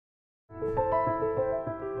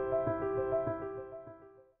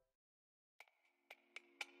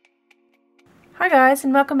Hi guys,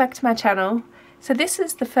 and welcome back to my channel. So this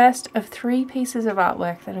is the first of 3 pieces of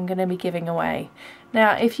artwork that I'm going to be giving away.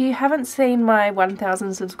 Now if you haven't seen my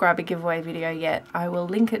 1000 subscriber giveaway video yet, I will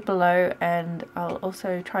link it below and I'll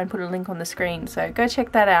also try and put a link on the screen, so go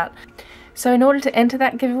check that out. So in order to enter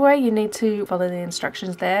that giveaway you need to follow the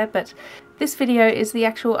instructions there, but this video is the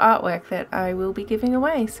actual artwork that I will be giving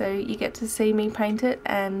away, so you get to see me paint it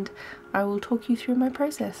and I will talk you through my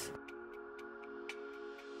process.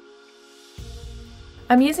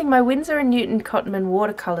 I'm using my Winsor & Newton Cotman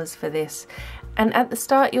watercolours for this, and at the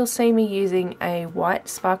start you'll see me using a white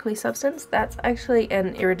sparkly substance. That's actually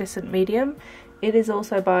an iridescent medium. It is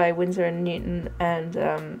also by Winsor & Newton and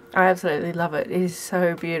I absolutely love it. It is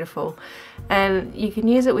so beautiful, and you can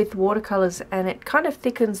use it with watercolours and it kind of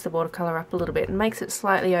thickens the watercolour up a little bit and makes it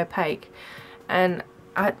slightly opaque, and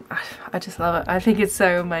I just love it. I think it's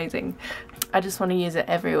so amazing. I just want to use it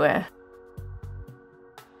everywhere.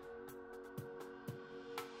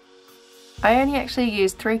 I only actually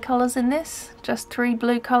used 3 colours in this, just 3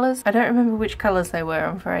 blue colours. I don't remember which colours they were,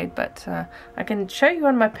 I'm afraid, but I can show you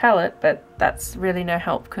on my palette, but that's really no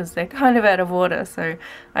help because they're kind of out of order, so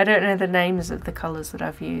I don't know the names of the colours that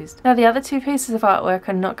I've used. Now the other 2 pieces of artwork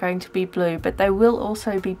are not going to be blue, but they will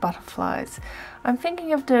also be butterflies. I'm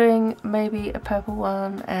thinking of doing maybe a purple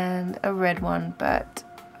one and a red one, but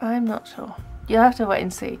I'm not sure. You'll have to wait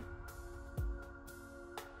and see.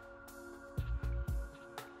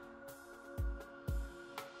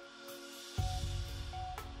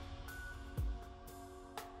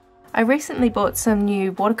 I recently bought some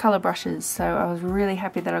new watercolour brushes, so I was really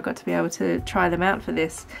happy that I got to be able to try them out for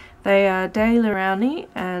this. They are DSLR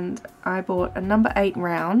and I bought a number 8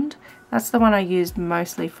 round. That's the one I used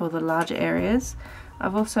mostly for the larger areas.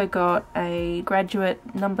 I've also got a graduate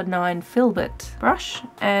number 9 filbert brush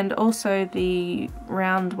and also the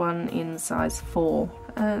round one in size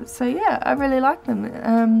 4. So yeah, I really like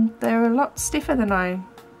them. They're a lot stiffer than I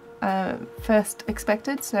first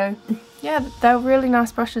expected, so yeah, they're really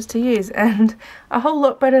nice brushes to use and a whole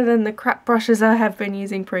lot better than the crap brushes I have been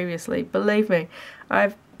using previously. Believe me,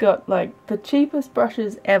 I've got like the cheapest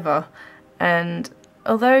brushes ever, and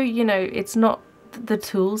although, you know, it's not the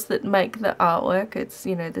tools that make the artwork, it's,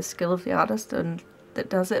 you know, the skill of the artist and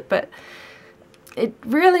that does it, but it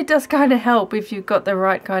really does kind of help if you've got the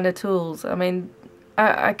right kind of tools. I mean,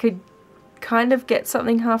 I could kind of get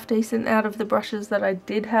something half decent out of the brushes that I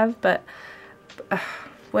did have, but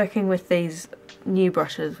working with these new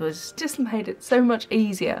brushes was just made it so much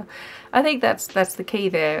easier. I think that's the key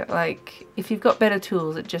there. Like, if you've got better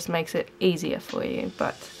tools, it just makes it easier for you.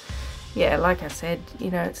 But yeah, like I said, you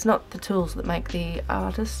know, it's not the tools that make the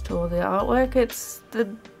artist or the artwork, it's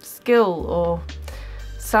the skill or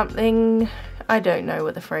something. I don't know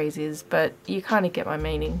what the phrase is, but you kind of get my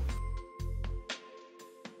meaning.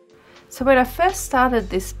 So when I first started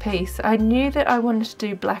this piece, I knew that I wanted to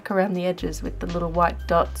do black around the edges with the little white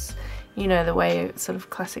dots, you know, the way a sort of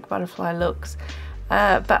classic butterfly looks.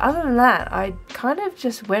 But other than that, I kind of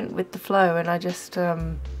just went with the flow, and I just,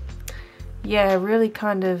 yeah, really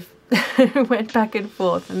kind of went back and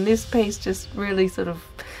forth, and this piece just really sort of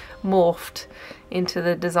morphed into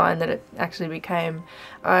the design that it actually became.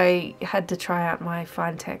 I had to try out my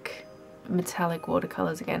Cintiq metallic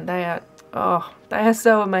watercolours again. They are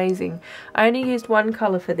so amazing. I only used 1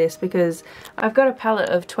 colour for this because I've got a palette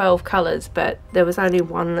of 12 colours, but there was only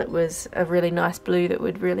one that was a really nice blue that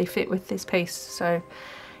would really fit with this piece. So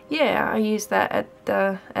yeah, I used that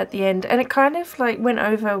at the end, and it kind of like went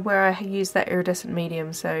over where I used that iridescent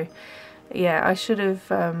medium. So yeah, I should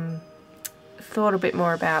have thought a bit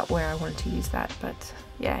more about where I wanted to use that, but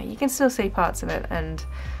yeah, you can still see parts of it and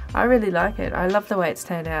I really like it. I love the way it's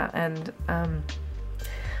turned out, and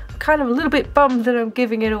kind of a little bit bummed that I'm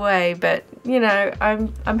giving it away, but you know,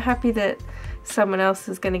 I'm happy that someone else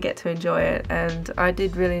is going to get to enjoy it, and I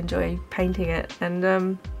did really enjoy painting it,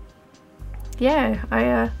 and yeah,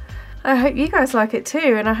 I hope you guys like it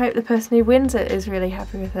too, and I hope the person who wins it is really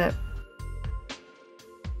happy with it.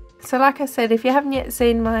 So like I said, if you haven't yet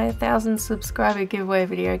seen my 1000 subscriber giveaway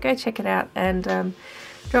video, go check it out and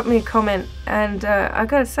drop me a comment. And I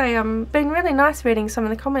gotta say, been really nice reading some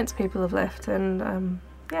of the comments people have left, and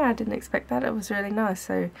yeah, I didn't expect that. It was really nice,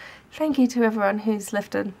 so thank you to everyone who's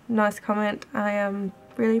left a nice comment. I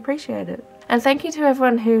really appreciate it. And thank you to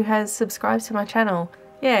everyone who has subscribed to my channel.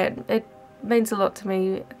 Yeah, it means a lot to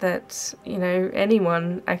me that, you know,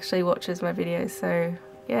 anyone actually watches my videos, so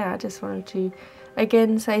yeah, I just wanted to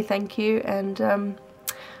again say thank you, and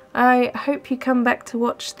I hope you come back to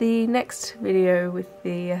watch the next video with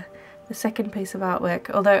the second piece of artwork,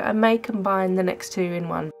 although I may combine the next 2 in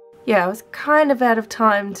one. Yeah, I was kind of out of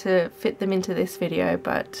time to fit them into this video,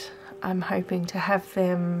 but I'm hoping to have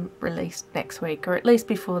them released next week, or at least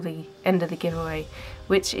before the end of the giveaway,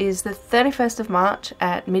 which is the 31st of March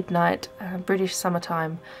at midnight British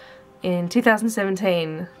summertime in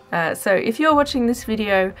 2017. So if you're watching this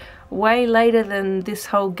video way later than this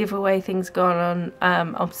whole giveaway thing's gone on,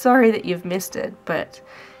 I'm sorry that you've missed it, but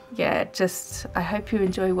yeah, just I hope you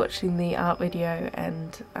enjoy watching the art video,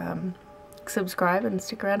 and subscribe and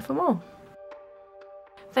stick around for more.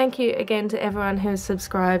 Thank you again to everyone who's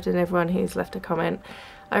subscribed and everyone who's left a comment.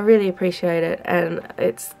 I really appreciate it, and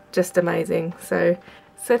it's just amazing. So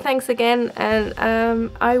thanks again, and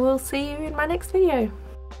I will see you in my next video.